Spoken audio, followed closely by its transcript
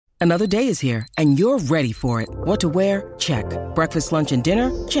Another day is here, and you're ready for it. What to wear? Check. Breakfast, lunch, and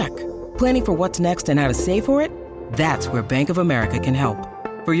dinner? Check. Planning for what's next and how to save for it? That's where Bank of America can help.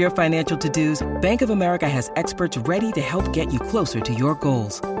 For your financial to-dos, Bank of America has experts ready to help get you closer to your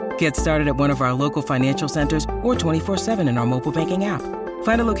goals. Get started at one of our local financial centers or 24/7 in our mobile banking app.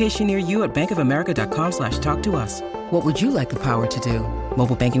 Find a location near you at bankofamerica.com/talktous. What would you like the power to do?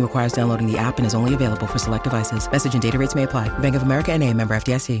 Mobile banking requires downloading the app and is only available for select devices. Message and data rates may apply. Bank of America N.A., member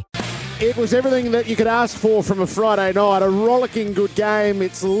FDIC. It was everything that you could ask for from a Friday night. A rollicking good game.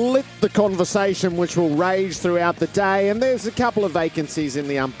 It's lit the conversation, which will rage throughout the day. And there's a couple of vacancies in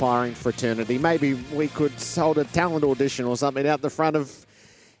the umpiring fraternity. Maybe we could hold a talent audition or something out the front of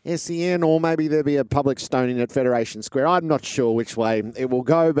SEN, or maybe there'll be a public stoning at Federation Square. I'm not sure which way it will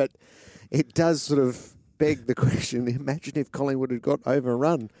go, but it does sort of beg the question. Imagine if Collingwood had got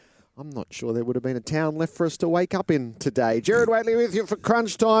overrun. I'm not sure there would have been a town left for us to wake up in today. Gerard Whateley with you for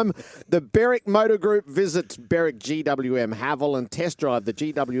Crunch Time. The Berwick Motor Group visits Berwick GWM Haval and test drive the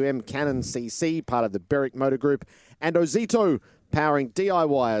GWM Canon CC, part of the Berwick Motor Group, and Ozito, powering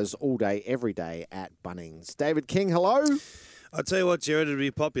DIYers all day, every day at Bunnings. David King, hello. I'll tell you what, Gerard, it'd be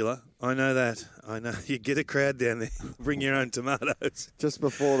popular. I know that. I know. You get a crowd down there. Bring your own tomatoes. Just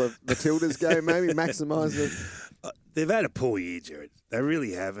before the Matildas game, maybe maximise it. They've had a poor year, Gerard. They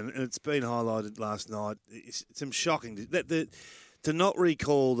really have, and it's been highlighted last night. It's some shocking. To not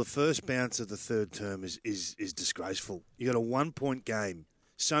recall the first bounce of the third term is disgraceful. You got a 1-point game,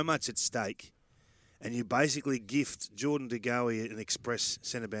 so much at stake, and you basically gift Jordan De Goey an express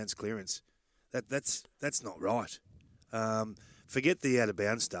centre bounce clearance. That's not right. Forget the out of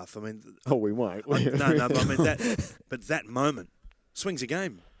bounds stuff. I mean, we won't. No. I mean that moment swings a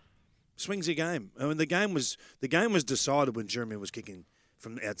game. Swings a game. I mean, the game was decided when Jeremy was kicking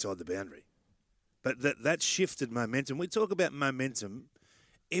from outside the boundary, but that shifted momentum. We talk about momentum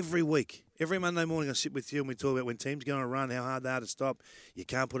every week. Every Monday morning, I sit with you and we talk about when teams go on a run, how hard they are to stop. You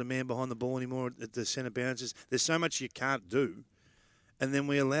can't put a man behind the ball anymore at the centre bounces. There's so much you can't do, and then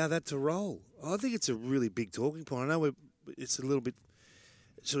we allow that to roll. I think it's a really big talking point. I know it's a little bit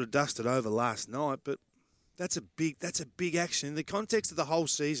sort of dusted over last night, but that's a big action in the context of the whole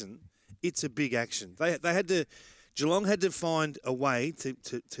season. It's a big action. Geelong had to find a way to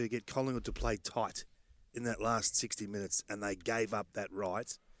get Collingwood to play tight in that last 60 minutes, and they gave up that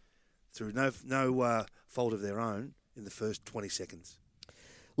right through no fault of their own in the first 20 seconds.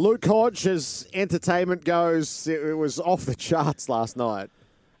 Luke Hodge, as entertainment goes, it was off the charts last night.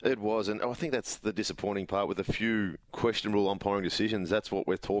 It was, and I think that's the disappointing part with a few questionable umpiring decisions. That's what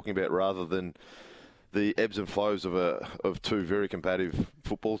we're talking about rather than the ebbs and flows of two very combative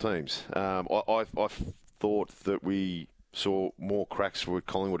football teams. I thought that we saw more cracks with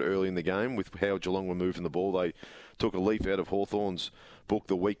Collingwood early in the game with how Geelong were moving the ball. They took a leaf out of Hawthorn's book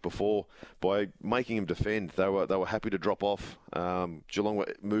the week before by making him defend. They were happy to drop off. Geelong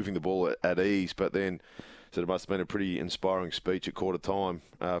were moving the ball at ease, but then so it must have been a pretty inspiring speech at quarter time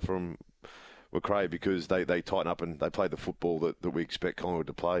from McRae because they tighten up and they play the football that we expect Collingwood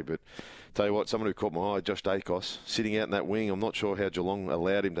to play. But tell you what, someone who caught my eye, Josh Dacos, sitting out in that wing. I'm not sure how Geelong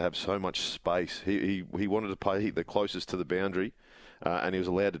allowed him to have so much space. He wanted to play the closest to the boundary, and he was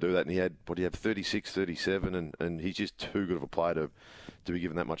allowed to do that. And he had 36, 37, and he's just too good of a player to be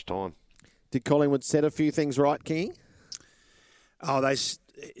given that much time. Did Collingwood set a few things right, King? Oh, they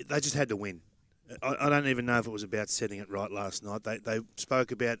just had to win. I don't even know if it was about setting it right last night. They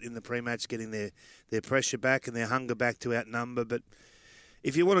spoke about in the pre-match getting their pressure back and their hunger back to outnumber. But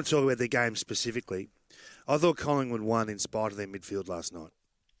if you want to talk about the game specifically, I thought Collingwood won in spite of their midfield last night.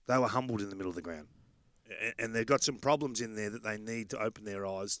 They were humbled in the middle of the ground. And they've got some problems in there that they need to open their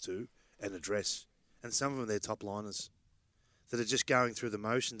eyes to and address. And some of them, they're top liners that are just going through the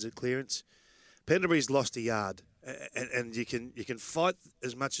motions at clearance. Pendlebury's lost a yard. And you can fight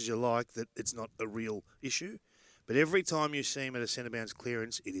as much as you like that it's not a real issue. But every time you see him at a centre bounce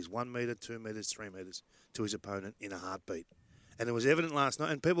clearance, it is 1 metre, 2 metres, 3 metres to his opponent in a heartbeat. And it was evident last night.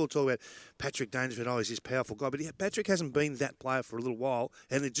 And people talk about Patrick Dangerfield, he's this powerful guy. But Patrick hasn't been that player for a little while.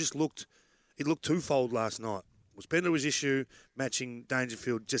 And it looked twofold last night. It was Pendlebury's issue matching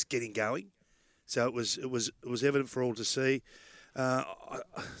Dangerfield just getting going. So it was evident for all to see.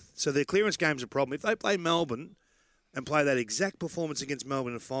 So their clearance game's a problem. If they play Melbourne and play that exact performance against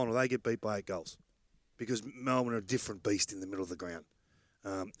Melbourne in the final, they get beat by 8 goals because Melbourne are a different beast in the middle of the ground.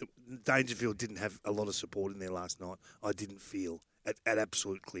 Dangerfield didn't have a lot of support in there last night, I didn't feel, at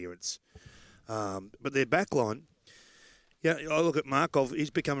absolute clearance. But their back line, I look at Markov, he's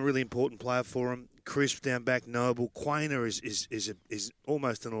become a really important player for him. Crisp down back, Noble. Quainer is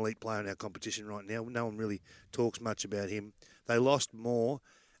almost an elite player in our competition right now. No one really talks much about him. They lost more,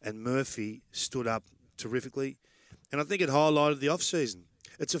 and Murphy stood up terrifically. And I think it highlighted the off-season.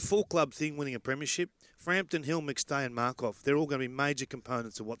 It's a full club thing winning a premiership. Frampton, Hill, McStay and Markov, they're all going to be major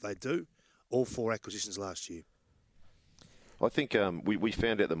components of what they do. All 4 acquisitions last year. I think we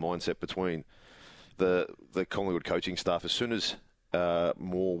found out the mindset between the Collingwood coaching staff as soon as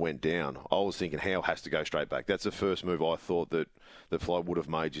Moore went down. I was thinking Howe has to go straight back. That's the first move I thought that Fly would have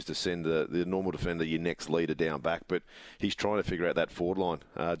made, just to send the normal defender, your next leader, down back. But he's trying to figure out that forward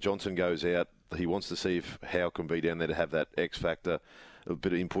line. Johnson goes out. He wants to see if Howe can be down there to have that X factor, a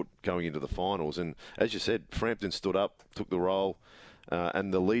bit of input going into the finals. And as you said, Frampton stood up, took the role.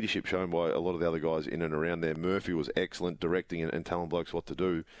 And the leadership shown by a lot of the other guys in and around there. Murphy was excellent, directing and telling blokes what to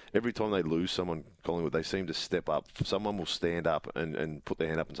do. Every time they lose someone, Collingwood, they seem to step up. Someone will stand up and put their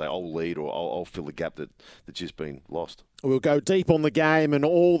hand up and say, I'll lead, or I'll fill the gap that's just been lost. We'll go deep on the game and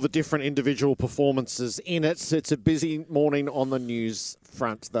all the different individual performances in it. It's a busy morning on the news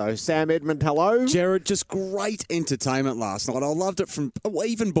front, though. Sam Edmund, hello. Jared, just great entertainment last night. I loved it from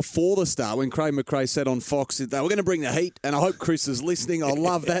even before the start when Craig McRae said on Fox that they were going to bring the heat, and I hope Chris is listening. I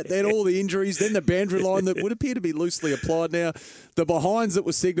love that. Then all the injuries, then the boundary line that would appear to be loosely applied now. The behinds that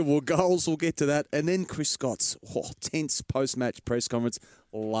were signalled were goals. We'll get to that. And then Chris Scott's tense post-match press conference.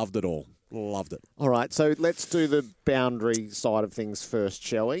 Loved it all. Loved it. All right, so let's do the boundary side of things first,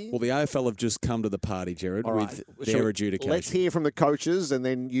 shall we? Well, the AFL have just come to the party, Jared, with their adjudication. Let's hear from the coaches, and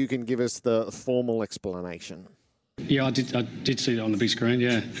then you can give us the formal explanation. Yeah, I did see it on the big screen,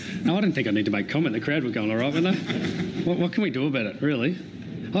 yeah. No, I didn't think I need to make comment. The crowd were going all right, weren't they? What can we do about it, really?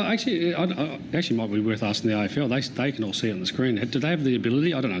 Actually might be worth asking the AFL. They can all see it on the screen. Do they have the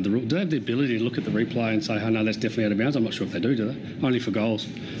ability? I don't know the rule. Do they have the ability to look at the replay and say, oh, no, that's definitely out of bounds? I'm not sure if they do they? Only for goals.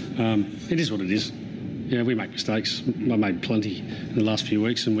 It is what it is. Yeah, we make mistakes. I made plenty in the last few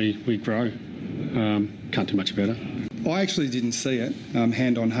weeks, and we grow. Can't do much about it. I actually didn't see it,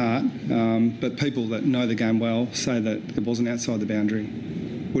 hand on heart, but people that know the game well say that it wasn't outside the boundary.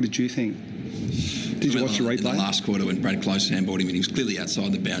 What did you think? Did you watch the replay? In the last quarter when Brad Close handballed him and he was clearly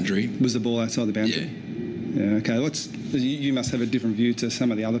outside the boundary. Was the ball outside the boundary? Yeah, okay. You must have a different view to some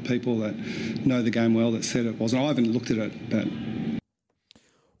of the other people that know the game well that said it wasn't. I haven't looked at it, but...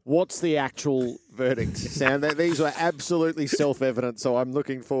 What's the actual verdict, Sam? These were absolutely self-evident, so I'm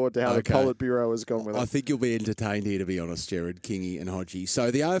looking forward to how the Politburo has gone with it. I think you'll be entertained here, to be honest, Jared, Kingy and Hodgie. So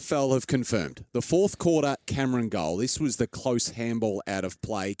the AFL have confirmed the fourth quarter Cameron goal. This was the close handball out of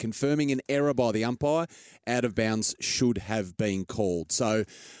play, confirming an error by the umpire. Out of bounds should have been called. So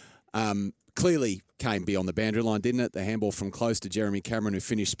clearly came beyond the boundary line, didn't it? The handball from Close to Jeremy Cameron, who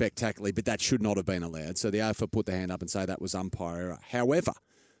finished spectacularly, but that should not have been allowed. So the AFL put their hand up and say that was umpire error. However,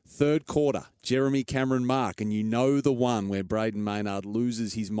 third quarter, Jeremy Cameron mark, and you know the one where Braden Maynard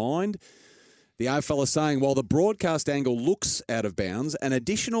loses his mind. The AFL are saying, while the broadcast angle looks out of bounds, an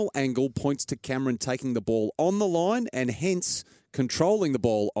additional angle points to Cameron taking the ball on the line and hence controlling the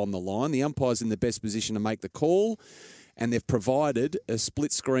ball on the line. The umpire's in the best position to make the call, and they've provided a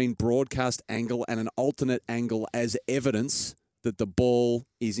split-screen broadcast angle and an alternate angle as evidence that the ball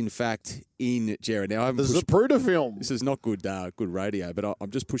is in fact in, Jared. Now, this is a Zapruder film. This is not good radio, but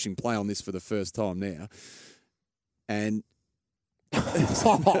I'm just pushing play on this for the first time now. And please.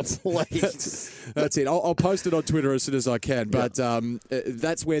 That's it. I'll post it on Twitter as soon as I can. But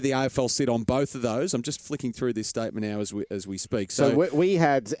that's where the AFL sit on both of those. I'm just flicking through this statement now as we speak. So we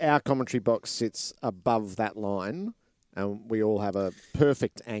had our commentary box sits above that line, and we all have a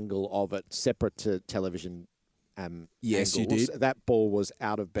perfect angle of it, separate to television. Yes, angles. you did. That ball was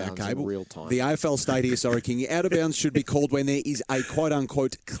out of bounds in real time. The AFL state here, sorry, King. Out of bounds should be called when there is a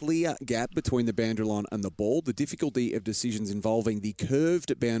quote-unquote clear gap between the boundary line and the ball. The difficulty of decisions involving the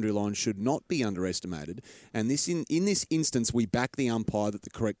curved boundary line should not be underestimated. And this in this instance, we back the umpire that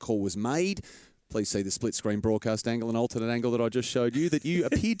the correct call was made. Please see the split-screen broadcast angle and alternate angle that I just showed you that you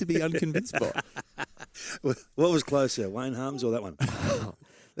appeared to be unconvinced by. What was closer, Wayne Harms or that one?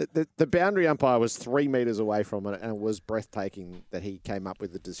 The boundary umpire was 3 metres away from it, and it was breathtaking that he came up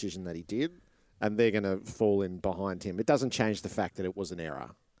with the decision that he did, and they're going to fall in behind him. It doesn't change the fact that it was an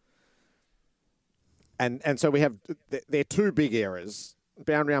error. And so we have, they're two big errors.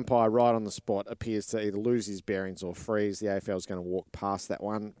 Boundary umpire right on the spot appears to either lose his bearings or freeze. The AFL is going to walk past that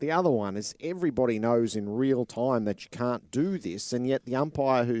one. The other one is everybody knows in real time that you can't do this, and yet the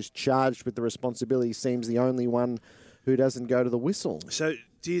umpire who's charged with the responsibility seems the only one who doesn't go to the whistle. So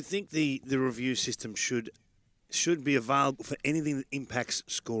do you think the review system should be available for anything that impacts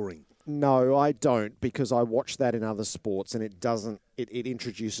scoring? No, I don't, because I watch that in other sports and it doesn't. It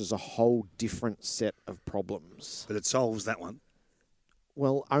introduces a whole different set of problems. But it solves that one.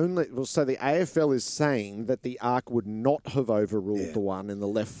 Well, so the AFL is saying that the ARC would not have overruled the one in the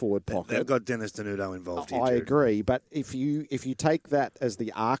left forward pocket. They've got Dennis Denuto involved here. I agree, but if you take that as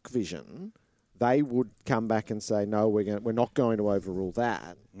the ARC vision, they would come back and say, no, we're not going to overrule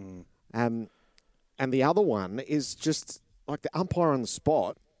that. And the other one is just like the umpire on the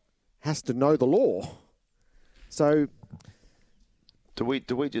spot has to know the law. So, do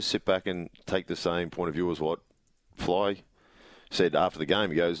we just sit back and take the same point of view as what Fly said after the game?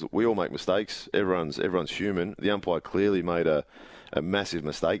 He goes, we all make mistakes. Everyone's human. The umpire clearly made a massive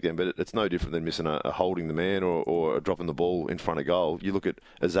mistake then, but it's no different than missing a holding the man or dropping the ball in front of goal. You look at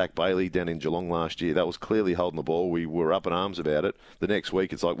Zach Bailey down in Geelong last year. That was clearly holding the ball. We were up in arms about it. The next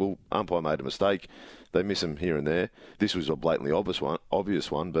week, it's like, well, umpire made a mistake. They miss him here and there. This was a blatantly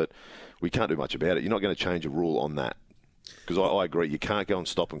obvious one, but we can't do much about it. You're not going to change a rule on that. Because I agree, you can't go and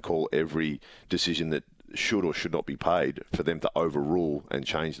stop and call every decision that should or should not be paid for them to overrule and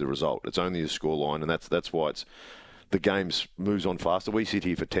change the result. It's only a scoreline, and that's why the game moves on faster. We sit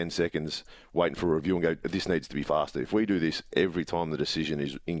here for 10 seconds waiting for a review and go, this needs to be faster. If we do this every time the decision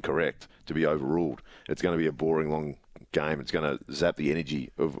is incorrect to be overruled, it's going to be a boring, long game. It's going to zap the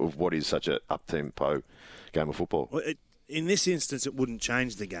energy of what is such an up-tempo game of football. Well, in this instance, it wouldn't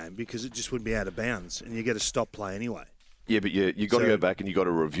change the game because it just would be out of bounds, and you get a stop play anyway. Yeah, but you got to go back and you got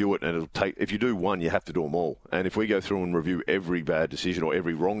to review it, and it'll take. If you do one, you have to do them all. And if we go through and review every bad decision or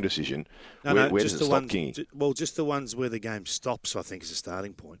every wrong decision, where does it stop, Kingy? Well, just the ones where the game stops, I think, is a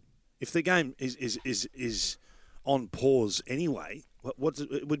starting point. If the game is on pause anyway,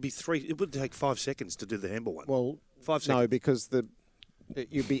 it would be 3. It would take 5 seconds to do the handball one. Well, 5 seconds. No, because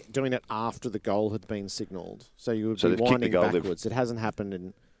you'd be doing it after the goal had been signalled, so you would be winding backwards. It hasn't happened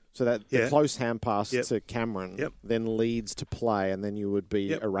in. So that the close hand pass to Cameron then leads to play, and then you would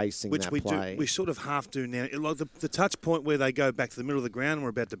be erasing that play. We sort of half do now. Like the touch point where they go back to the middle of the ground and we're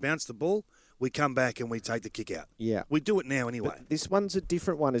about to bounce the ball, we come back and we take the kick out. Yeah. We do it now anyway. But this one's a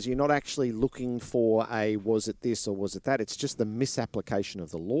different one, as you're not actually looking for was it this or was it that? It's just the misapplication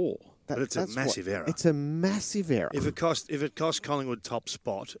of the law. But it's a massive error. It's a massive error. If it cost Collingwood top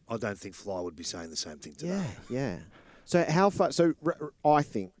spot, I don't think Fly would be saying the same thing today. Yeah. So how far? So I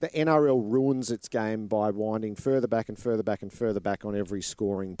think the NRL ruins its game by winding further back and further back and further back on every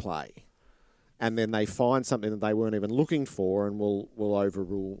scoring play, and then they find something that they weren't even looking for and will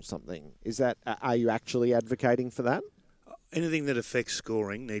overrule something. Is that? Are you actually advocating for that? Anything that affects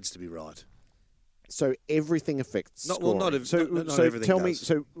scoring needs to be right. So everything affects scoring. Not everything tell does. me.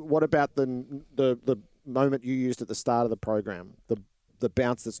 So what about the moment you used at the start of the program? The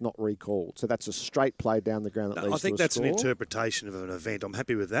bounce that's not recalled. So that's a straight play down the ground that leads to a score? I think that's an interpretation of an event. I'm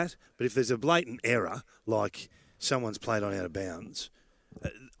happy with that. But if there's a blatant error, like someone's played on out of bounds,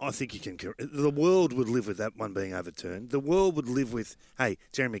 I think you can. The world would live with that one being overturned. The world would live with, hey,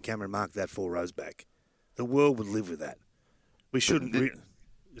 Jeremy Cameron marked that 4 rows back. The world would live with that. We shouldn't.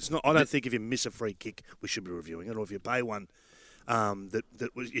 It's not. I don't think if you miss a free kick, we should be reviewing it. Or if you pay one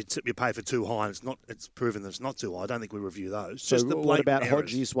you pay for too high and it's proven that it's not too high. I don't think we review those. So just the what about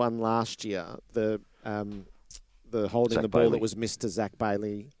errors. Hodges' one last year? The holding Zach the ball Bailey. that was missed to Zach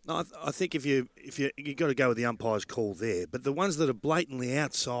Bailey. No, I think if you got to go with the umpire's call there, but the ones that are blatantly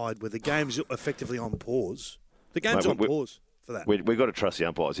outside where the game's effectively on pause, the game's on pause for that. We've got to trust the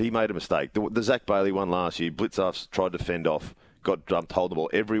umpires. He made a mistake. The Zach Bailey one last year, Blitzoff tried to fend off, got dumped, holding the ball.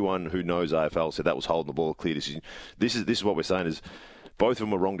 Everyone who knows AFL said that was holding the ball, a clear decision. This is what we're saying is both of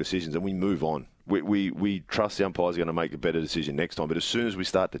them were wrong decisions, and we move on. We trust the umpires are going to make a better decision next time. But as soon as we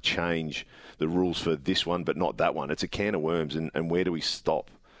start to change the rules for this one but not that one, it's a can of worms, and where do we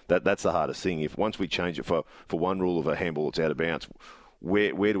stop? That's the hardest thing. If once we change it for one rule of a handball, it's out of bounds,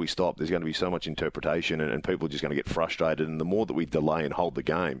 where do we stop? There's going to be so much interpretation, and people are just going to get frustrated. And the more that we delay and hold the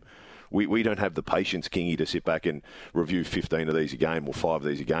game, we don't have the patience, Kingy, to sit back and review 15 of these a game or 5 of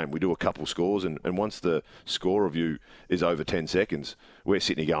these a game. We do a couple scores, and once the score review is over 10 seconds, we're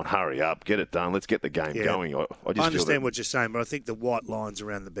sitting here going, hurry up, get it done, let's get the game going. I understand what you're saying, but I think the white lines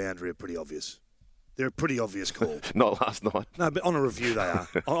around the boundary are pretty obvious. They're a pretty obvious call. Not last night. No, but on a review they are.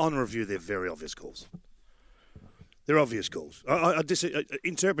 On a review, they're very obvious calls. They're obvious calls.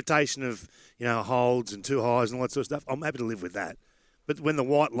 Interpretation of holds and 2 highs and all that sort of stuff, I'm happy to live with that. But when the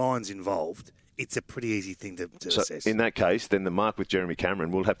white line's involved, it's a pretty easy thing to assess. In that case, then the mark with Jeremy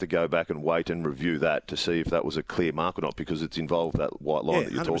Cameron, we'll have to go back and wait and review that to see if that was a clear mark or not, because it's involved that white line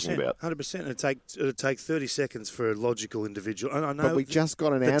that you're talking about. 100%. It'd take 30 seconds for a logical individual. I know, but we just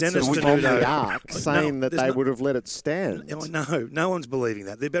got an answer Dennis from Denuto, the ARC saying that they would have let it stand. No one's believing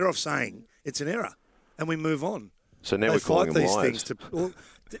that. They're better off saying it's an error, and we move on. So now we're calling them liars.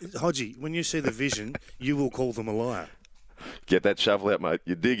 Hodgie, when you see the vision, you will call them a liar. Get that shovel out, mate.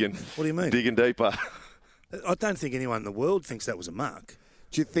 You're digging. What do you mean? Digging deeper. I don't think anyone in the world thinks that was a mark.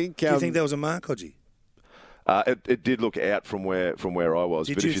 Do you think that was a mark, Hodgie? It did look out from where I was.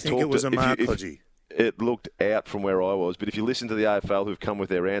 Did you think it was a mark, Hodgie? It looked out from where I was, but if you listen to the AFL who've come with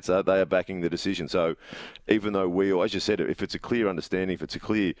their answer, they are backing the decision. So even though as you said, if it's a clear understanding, if it's a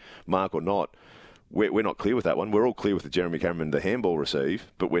clear mark or not, we're not clear with that one. We're all clear with the Jeremy Cameron, the handball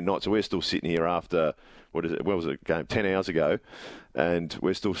receive, but we're not. So we're still sitting here after, what was it, game 10 hours ago, and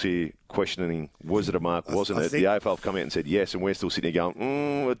we're still here questioning, was it a mark, wasn't it? The AFL have come out and said yes, and we're still sitting here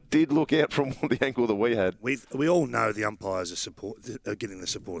going, it did look out from the angle that we had. We all know the umpires are getting the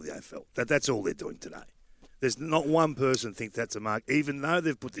support of the AFL. That's all they're doing today. There's not one person think that's a mark, even though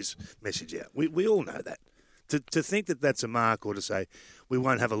they've put this message out. We all know that. To think that that's a mark, or to say we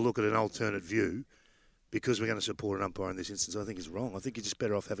won't have a look at an alternate view because we're going to support an umpire in this instance, I think is wrong. I think you're just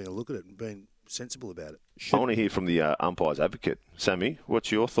better off having a look at it and being sensible about it. I want to hear from the umpire's advocate. Sammy,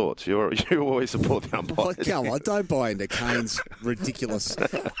 what's your thoughts? You always support the umpires. Come on, don't buy into Kane's ridiculous.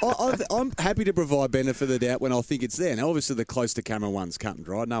 I'm happy to provide benefit of the doubt when I think it's there. Now, obviously, the close to camera one's cut and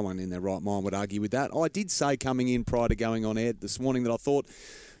dry. No one in their right mind would argue with that. I did say coming in prior to going on air this morning that I thought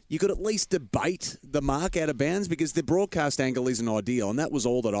you could at least debate the mark out of bounds because the broadcast angle isn't ideal, and that was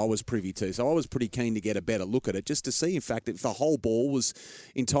all that I was privy to. So I was pretty keen to get a better look at it just to see, in fact, if the whole ball was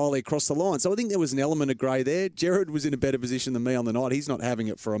entirely across the line. So I think there was an element of grey there. Jared was in a better position than me on the night. He's not having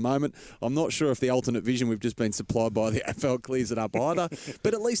it for a moment. I'm not sure if the alternate vision we've just been supplied by the AFL clears it up either.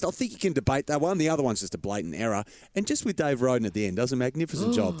 But at least I think you can debate that one. The other one's just a blatant error. And just with Dave Roden at the end, does a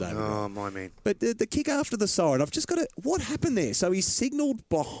magnificent job, David. Oh, my man. But the kick after the siren, I've just got to... What happened there? So he signalled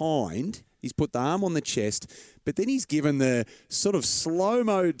behind... He's put the arm on the chest, but then he's given the sort of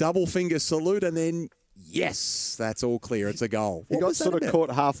slow-mo double finger salute, and then, yes, that's all clear. It's a goal. He got sort of caught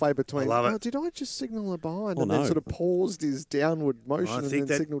halfway between. I love it. Did I just signal it behind? And then sort of paused his downward motion and then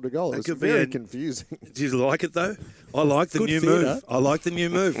signalled a goal. It was very confusing. Do you like it, though? I like the new move. I like the new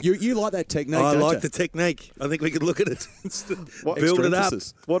move. You like that technique, I like the technique. I think we could look at it. Build it up.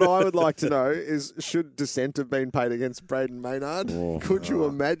 What I would like to know is, should dissent have been paid against Braden Maynard? Could you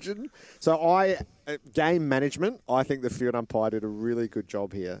imagine? So game management, I think the field umpire did a really good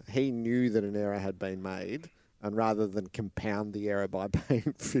job here. He knew that an error had been made, and rather than compound the error by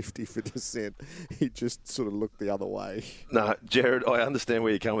paying 50 for dissent, he just sort of looked the other way. No, Jared, I understand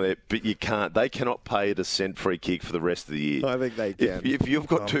where you're coming there, but you can't. They cannot pay a dissent free kick for the rest of the year. I think they can. If you've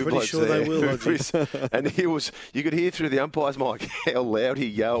got two blokes sure there, they will, and you could hear through the umpire's mic how loud he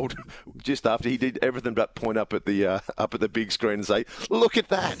yelled just after he did everything but point up at the big screen and say, "Look at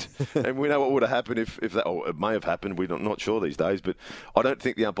that!" And we know what would have happened if that. Or it may have happened. We're not sure these days, but I don't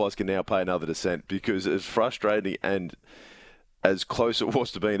think the umpires can now pay another dissent because it's frustrating. And as close it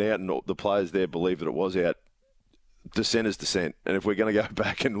was to being out, and the players there believe that it was out, dissent is dissent. And if we're going to go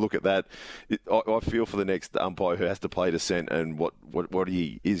back and look at that, I feel for the next umpire who has to play dissent and what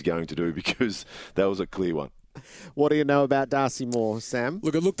he is going to do, because that was a clear one. What do you know about Darcy Moore, Sam?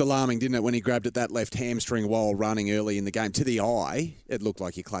 Look, it looked alarming, didn't it, when he grabbed at that left hamstring while running early in the game. To the eye, it looked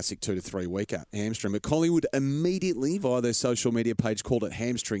like your classic 2 to 3 week hamstring. But Collingwood immediately, via their social media page, called it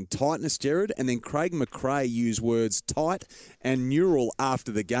hamstring tightness, Jared. And then Craig McRae used words tight and neural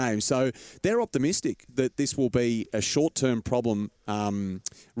after the game. So they're optimistic that this will be a short-term problem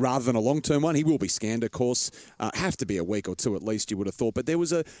rather than a long-term one. He will be scanned, of course. Have to be a week or two at least, you would have thought. But there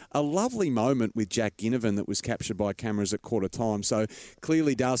was a lovely moment with Jack Ginnivan that was captured by cameras at quarter time. So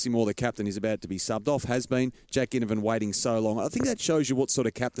clearly Darcy Moore, the captain, is about to be subbed off, has been. Jack Ginnivan waiting so long. I think that shows you what sort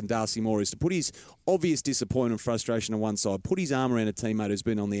of captain Darcy Moore is, to put his obvious disappointment and frustration on one side, put his arm around a teammate who's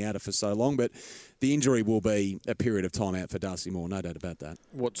been on the outer for so long. But the injury will be a period of time out for Darcy Moore, no doubt about that.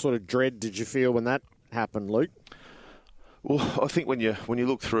 What sort of dread did you feel when that happened, Luke? Well, I think when you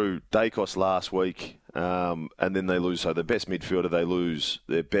look through Dacos last week, and then they lose, so the best midfielder, they lose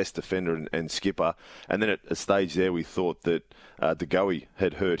their best defender and skipper, and then at a stage there we thought that De Goey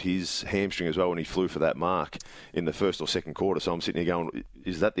had hurt his hamstring as well when he flew for that mark in the first or second quarter. So I'm sitting here going,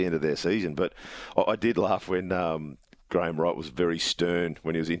 is that the end of their season? But I did laugh when Graham Wright was very stern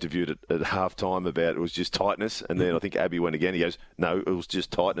when he was interviewed at half-time about it was just tightness. And then I think Abby went again. He goes, no, it was just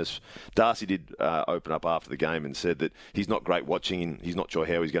tightness. Darcy did open up after the game and said that he's not great watching and he's not sure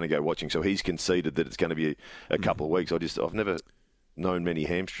how he's going to go watching. So he's conceded that it's going to be a couple of weeks. I've never known many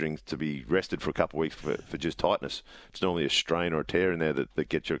hamstrings to be rested for a couple of weeks for just tightness. It's normally a strain or a tear in there that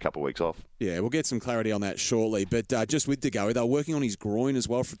gets you a couple of weeks off. Yeah, we'll get some clarity on that shortly. But just with De Goey, they were working on his groin as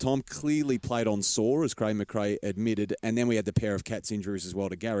well for Tom. Clearly played on sore, as Craig McRae admitted. And then we had the pair of Cats injuries as well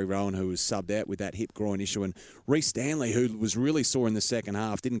to Gary Rowan, who was subbed out with that hip groin issue. And Reece Stanley, who was really sore in the second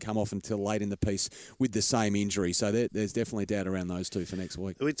half, didn't come off until late in the piece with the same injury. So there's definitely doubt around those two for next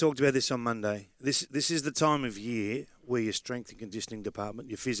week. We talked about this on Monday. This is the time of year where your strength and conditioning department,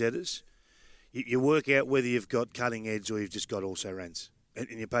 your phys editors, you work out whether you've got cutting edge or you've just got also-rans. And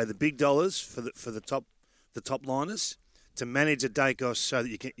you pay the big dollars for the top liners to manage a Dacos so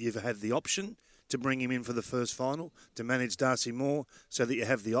that you have the option to bring him in for the first final, to manage Darcy Moore so that you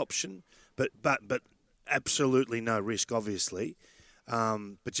have the option, but absolutely no risk, obviously.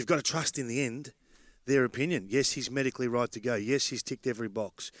 But you've got to trust in the end their opinion. Yes, he's medically right to go. Yes, he's ticked every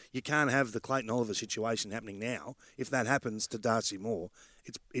box. You can't have the Clayton Oliver situation happening now. If that happens to Darcy Moore,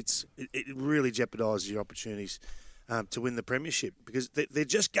 it really jeopardises your opportunities to win the premiership, because they're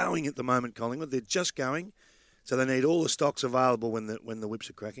just going at the moment, Collingwood. They're just going, so they need all the stocks available when the whips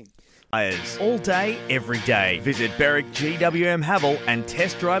are cracking. All day, every day. Visit Berwick GWM Haval and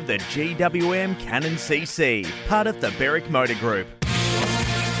test drive the GWM Cannon CC, part of the Berwick Motor Group.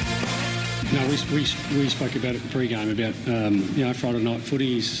 No, we spoke about it pre-game about Friday night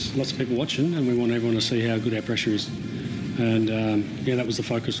footies. Lots of people watching, and we want everyone to see how good our pressure is. And that was the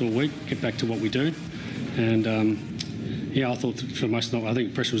focus all week. Get back to what we do. And I thought for most of the night, I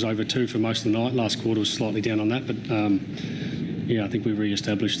think pressure was over 2 for most of the night. Last quarter was slightly down on that, but I think we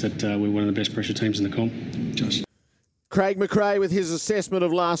re-established that we're one of the best pressure teams in the comp. Josh. Craig McRae with his assessment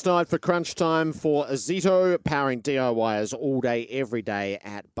of last night for crunch time for Zito, powering DIYers all day, every day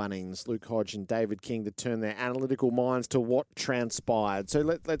at Bunnings. Luke Hodge and David King to turn their analytical minds to what transpired. So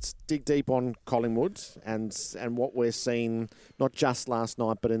let's dig deep on Collingwood and what we're seeing, not just last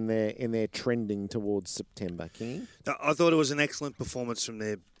night, but in their trending towards September. King? I thought it was an excellent performance from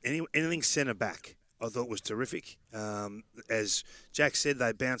their anything centre back. I thought was terrific. As Jack said,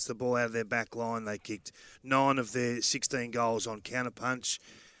 they bounced the ball out of their back line. They kicked 9 of their 16 goals on counter-punch.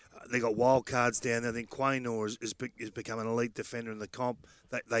 They got wild cards down there. I think Quaynor has become an elite defender in the comp.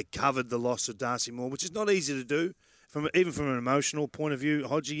 They covered the loss of Darcy Moore, which is not easy to do, even from an emotional point of view.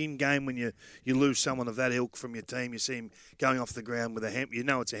 Hodgie, in-game, when you lose someone of that ilk from your team, you see him going off the ground with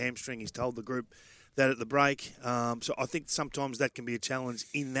it's a hamstring. He's told the group that at the break. So I think sometimes that can be a challenge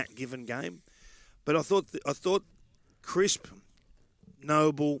in that given game. But I thought Crisp,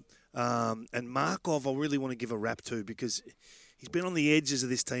 Noble, and Markov I really want to give a rap to, because he's been on the edges of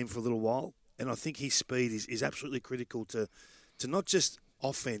this team for a little while, and I think his speed is absolutely critical to not just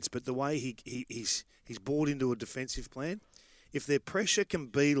offense, but the way he's bought into a defensive plan. If their pressure can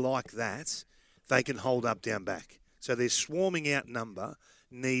be like that, they can hold up down back. So their swarming out number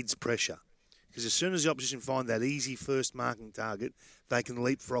needs pressure. Because as soon as the opposition find that easy first marking target, they can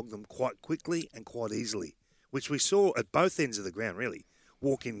leapfrog them quite quickly and quite easily, which we saw at both ends of the ground, really.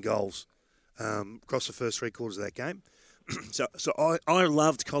 Walk-in goals across the first 3 quarters of that game. So I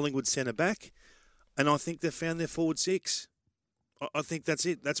loved Collingwood centre-back, and I think they've found their forward 6. I think that's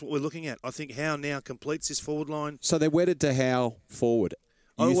it. That's what we're looking at. I think Howe now completes this forward line. So they're wedded to Howe forward.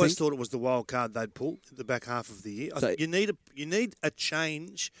 I always thought it was the wild card they'd pull at the back half of the year. I think you need a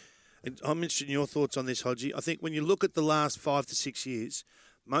change. And I'm interested in your thoughts on this, Hodgie. I think when you look at the last 5 to 6 years,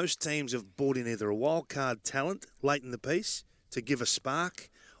 most teams have brought in either a wild card talent late in the piece to give a spark,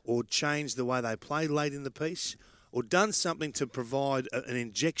 or change the way they play late in the piece, or done something to provide an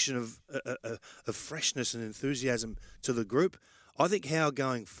injection of freshness and enthusiasm to the group. I think Howe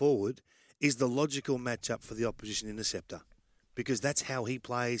going forward is the logical matchup for the opposition interceptor, because that's how he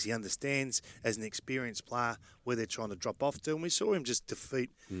plays. He understands, as an experienced player, where they're trying to drop off to. And we saw him just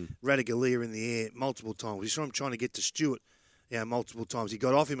defeat Ratugolea in the air multiple times. We saw him trying to get to Stewart multiple times. He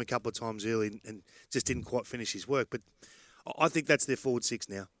got off him a couple of times early and just didn't quite finish his work. But I think that's their forward 6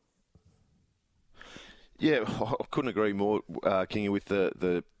 now. Yeah, I couldn't agree more, Kingy, with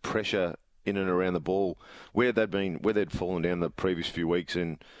the pressure in and around the ball, where they'd fallen down the previous few weeks.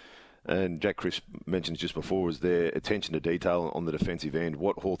 And Jack Crisp mentioned just before was their attention to detail on the defensive end.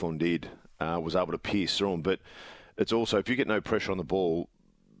 What Hawthorn did was able to pierce through them. But it's also, if you get no pressure on the ball,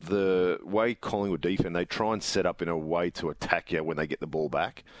 the way Collingwood defend, they try and set up in a way to attack you when they get the ball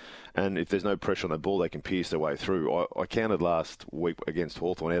back. And if there's no pressure on the ball, they can pierce their way through. I counted last week against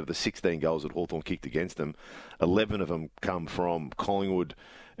Hawthorn, out of the 16 goals that Hawthorn kicked against them, 11 of them come from Collingwood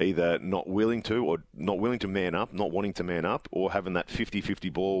either not willing to man up, not wanting to man up, or having that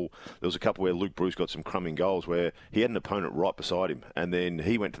 50-50 ball. There was a couple where Luke Bruce got some crumbing goals where he had an opponent right beside him, and then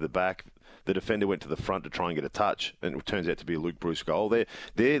he went to the back. the defender went to the front to try and get a touch, and it turns out to be a Luke Bruce goal.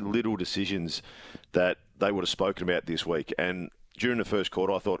 They're little decisions that they would have spoken about this week. And during the first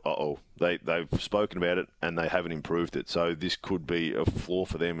quarter, I thought, they've spoken about it and they haven't improved it. So this could be a flaw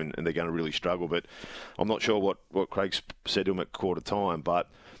for them, and they're going to really struggle. But I'm not sure what Craig said to them at quarter time, but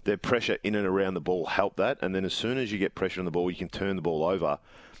their pressure in and around the ball helped that. And then as soon as you get pressure on the ball, you can turn the ball over.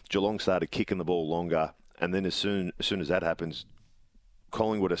 Geelong started kicking the ball longer, and then as soon as that happens,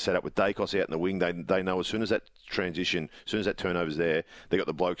 Collingwood are set up with Dacos out in the wing. They know as soon as that transition, as soon as that turnover's there, they got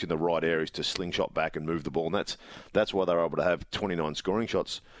the blokes in the right areas to slingshot back and move the ball. And that's why they were able to have 29 scoring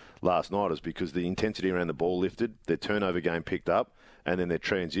shots last night, is because the intensity around the ball lifted, their turnover game picked up, and then their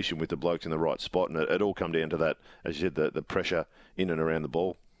transition with the blokes in the right spot. And it all come down to that, as you said, the pressure in and around the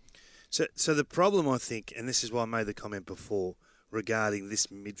ball. So the problem, I think, and this is why I made the comment before regarding this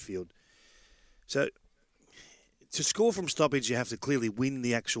midfield. So to score from stoppage, you have to clearly win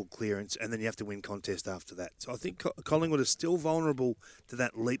the actual clearance, and then you have to win contest after that. So I think Collingwood is still vulnerable to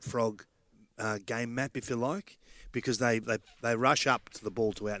that leapfrog game map, if you like, because they rush up to the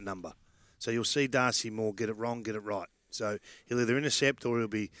ball to outnumber. So you'll see Darcy Moore get it wrong, get it right. So he'll either intercept or he'll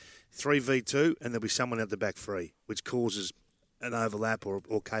be 3v2, and there'll be someone at the back free, which causes an overlap or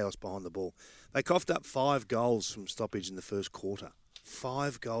chaos behind the ball. They coughed up 5 goals from stoppage in the first quarter.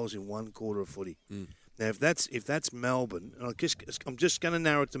 5 goals in one quarter of footy. Now, if that's Melbourne, and I'm just going to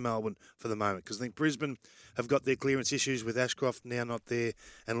narrow it to Melbourne for the moment, because I think Brisbane have got their clearance issues with Ashcroft now not there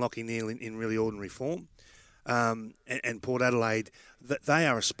and Lachie Neale in really ordinary form. And Port Adelaide, they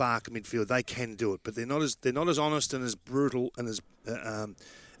are a spark midfield. They can do it, but they're not as honest and as brutal and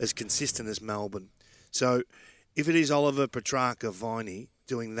as consistent as Melbourne. So if it is Oliver, Petrarca, Viney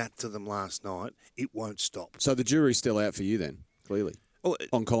doing that to them last night, it won't stop. So the jury's still out for you then, clearly. Well,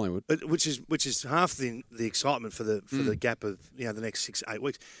 on Collingwood, which is half the excitement for the gap of the next 6-8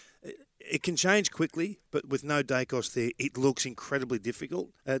 weeks. It can change quickly, but with no Dacos there, it looks incredibly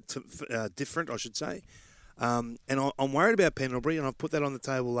difficult, different, I should say. And I'm worried about Pendlebury, and I've put that on the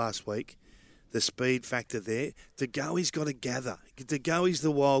table last week. The speed factor there. De Goey's got to gather. De Goey's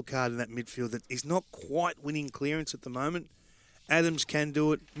the wild card in that midfield that is not quite winning clearance at the moment. Adams can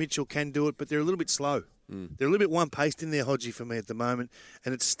do it, Mitchell can do it, but they're a little bit slow. They're a little bit one-paced in there, Hodgie, for me at the moment,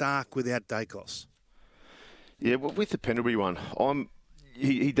 and it's Stark without Dacos. Yeah, well, with the Pendlebury one,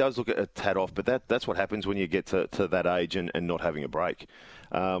 he does look a tad off, but that's what happens when you get to that age and not having a break.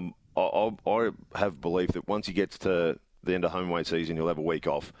 I have belief that once he gets to the end of home weight season, he'll have a week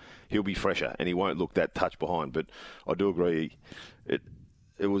off. He'll be fresher, and he won't look that touch behind. But I do agree,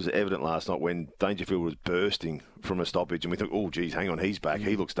 it was evident last night when Dangerfield was bursting from a stoppage, and we thought, oh, geez, hang on, he's back.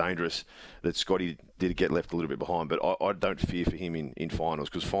 He looks dangerous, that Scotty did get left a little bit behind. But I don't fear for him in finals,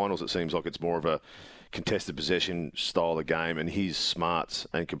 because finals, it seems like it's more of a contested possession style of game, and his smarts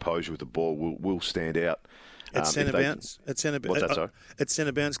and composure with the ball will stand out. At centre bounce? What's that, sorry? At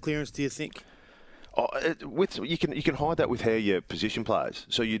centre bounce clearance, do you think? You can hide that with how your position plays.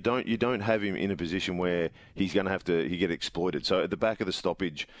 So you don't have him in a position where he's going to have to get exploited. So at the back of the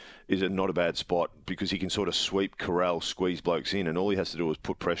stoppage is not a bad spot, because he can sort of sweep, corral, squeeze blokes in, and all he has to do is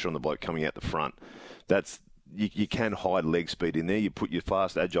put pressure on the bloke coming out the front. You can hide leg speed in there. You put your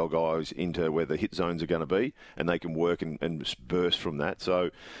fast, agile guys into where the hit zones are going to be, and they can work and burst from that. So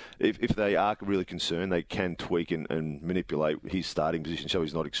if they are really concerned, they can tweak and manipulate his starting position so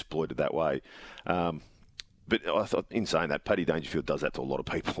he's not exploited that way. But I thought, in saying that, Paddy Dangerfield does that to a lot of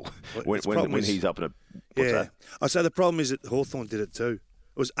people when he's up in a... Yeah. I say the problem is that Hawthorn did it too.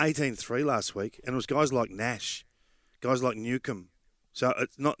 It was 18-3 last week, and it was guys like Nash, guys like Newcomb. So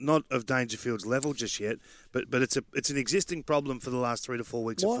it's not of Dangerfield's level just yet, but it's an existing problem for the last 3 to 4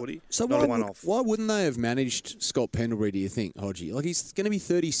 weeks of footy. So not a one-off. Why wouldn't they have managed Scott Pendlebury, do you think, Hodgie? Like, he's going to be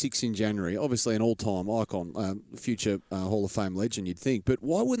 36 in January, obviously an all-time icon, future Hall of Fame legend, you'd think. But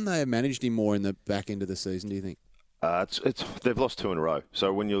why wouldn't they have managed him more in the back end of the season, do you think? They've lost 2 in a row.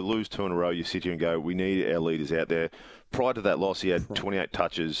 So when you lose 2 in a row, you sit here and go, we need our leaders out there. Prior to that loss, he had 28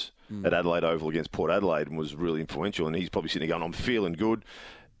 touches at Adelaide Oval against Port Adelaide and was really influential. And he's probably sitting there going, I'm feeling good.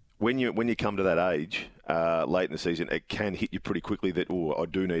 When you come to that age, late in the season, it can hit you pretty quickly that, I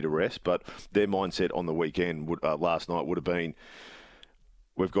do need a rest. But their mindset on the weekend, last night, would have been,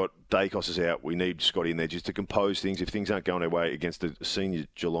 we've got Dacos is out. We need Scotty in there just to compose things. If things aren't going our way against a senior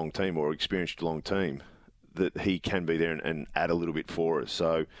Geelong team or experienced Geelong team, that he can be there and add a little bit for us.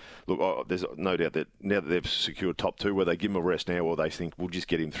 So, look, there's no doubt that now that they've secured top 2, whether they give him a rest now or they think we'll just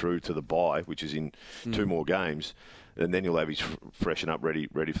get him through to the bye, which is in 2 more games, and then he'll have his freshen up ready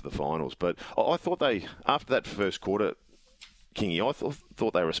for the finals. But I thought they, after that first quarter, Kingy, I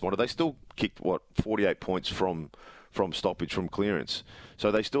thought they responded. They still kicked, 48 points from from stoppage, from clearance.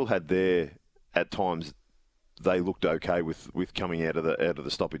 So they still had their, at times, they looked okay with coming out of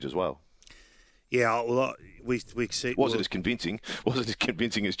the stoppage as well. Yeah, well, we see. Wasn't as convincing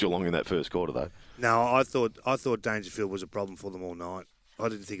as Geelong in that first quarter, though. No, I thought Dangerfield was a problem for them all night. I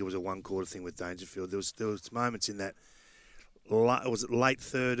didn't think it was a one-quarter thing with Dangerfield. There was moments in that, was it late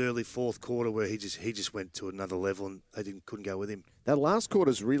third, early fourth quarter where he just went to another level and they couldn't go with him. That last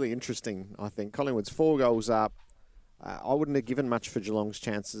quarter's really interesting, I think. Collingwood's 4 goals up. I wouldn't have given much for Geelong's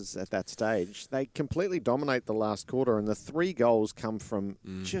chances at that stage. They completely dominate the last quarter, and the 3 goals come from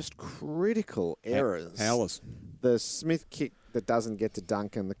just critical errors. Howlers. The Smith kick that doesn't get to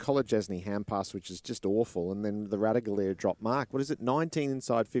Duncan, the Kolodjasny hand pass, which is just awful, and then the Radaglia drop mark. What is it, 19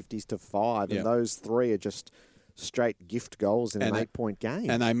 inside 50s to 5, and those 3 are just straight gift goals in an 8-point game.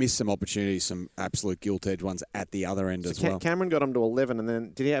 And they missed some opportunities, some absolute gilt-edged ones at the other end as well. Cameron got him to 11, and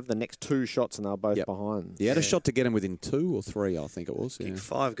then did he have the next 2 shots, and they were both behind? He had a shot to get him within 2 or 3, I think it was. Kicked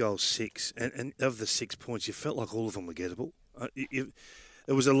 5 goals, 6, and of the 6 points, you felt like all of them were gettable.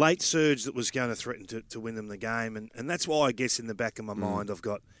 It was a late surge that was going to threaten to win them the game, and that's why I guess in the back of my mind I've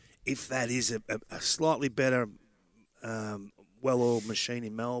got, if that is a slightly better well-oiled machine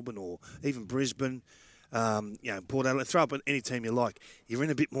in Melbourne or even Brisbane, Port Adelaide, throw up any team you like, you're in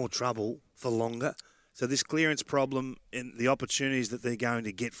a bit more trouble for longer. So this clearance problem and the opportunities that they're going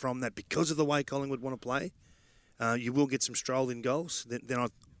to get from that because of the way Collingwood want to play, you will get some strolled-in goals. Then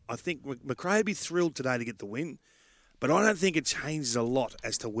I think McRae would be thrilled today to get the win, but I don't think it changes a lot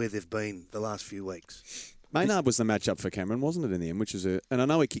as to where they've been the last few weeks. Maynard was the matchup for Cameron, wasn't it, in the end? And I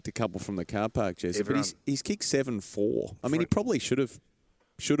know he kicked a couple from the car park, Jesse, but he's kicked 7-4. I mean, he probably should have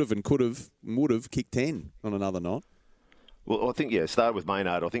and could have, would have kicked 10 on another night. Well, I think, start with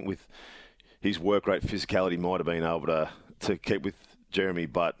Maynard. I think with his work rate, physicality might have been able to keep with Jeremy,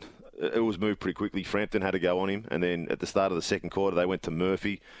 but it was moved pretty quickly. Frampton had to go on him, and then at the start of the second quarter, they went to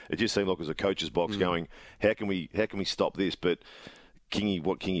Murphy. It just seemed like it was a coach's box going, how can we stop this? But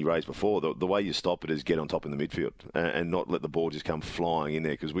what Kingy raised before, the way you stop it is get on top in the midfield and not let the ball just come flying in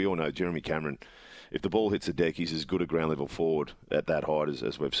there, because we all know Jeremy Cameron, if the ball hits the deck, he's as good a ground level forward at that height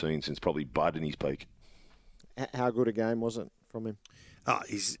as we've seen since probably Bud in his peak. How good a game was it from him?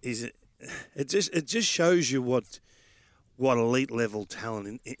 It just shows you what elite level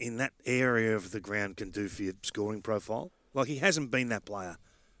talent in that area of the ground can do for your scoring profile. Like, he hasn't been that player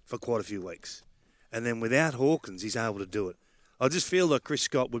for quite a few weeks, and then without Hawkins, he's able to do it. I just feel like Chris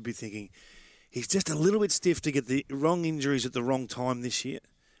Scott would be thinking he's just a little bit stiff to get the wrong injuries at the wrong time this year.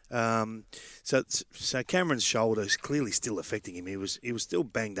 So Cameron's shoulder is clearly still affecting him. He was still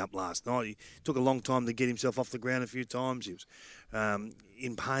banged up last night. He took a long time to get himself off the ground a few times. He was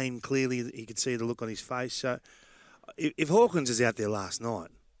in pain. Clearly, you could see the look on his face. So if Hawkins is out there last night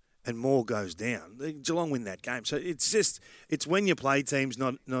and Moore goes down, Geelong win that game. So it's when you play teams,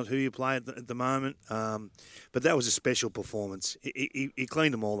 not who you play at the moment. But that was a special performance. He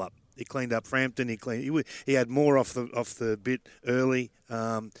cleaned them all up. He cleaned up Frampton. He had more off the bit early,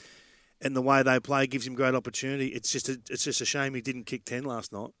 and the way they play gives him great opportunity. It's just a shame he didn't kick 10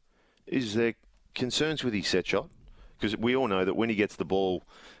 last night. Is there concerns with his set shot? Because we all know that when he gets the ball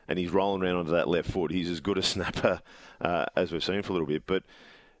and he's rolling around onto that left foot, he's as good a snapper as we've seen for a little bit. But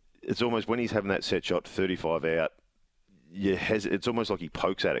it's almost when he's having that set shot 35 out, it's almost like he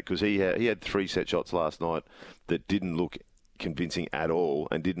pokes at it, because he had 3 set shots last night that didn't look convincing at all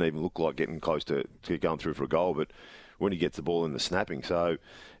and didn't even look like getting close to going through for a goal. But when he gets the ball in the snapping, so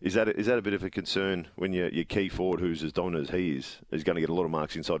is that a bit of a concern when your key forward, who's as dominant as he is going to get a lot of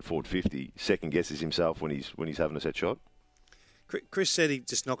marks inside forward 50, second guesses himself when he's having a set shot? Chris said he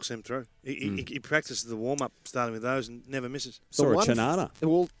just knocks them through. He practices the warm-up, starting with those, and never misses. Saw a Chinana.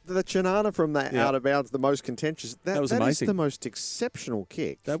 Well, the Chinana from that out of bounds, the most contentious. That was amazing. That is the most exceptional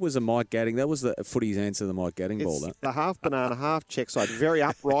kick. That was a Mike Gadding. That was the footy's answer to the Mike Gadding ball. That. The half banana, half check side. Very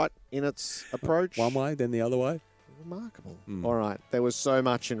upright in its approach. One way, then the other way. Remarkable. All right. There was so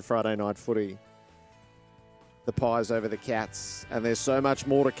much in Friday night footy. The Pies over the Cats. And there's so much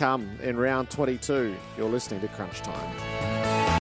more to come in round 22. You're listening to Crunch Time.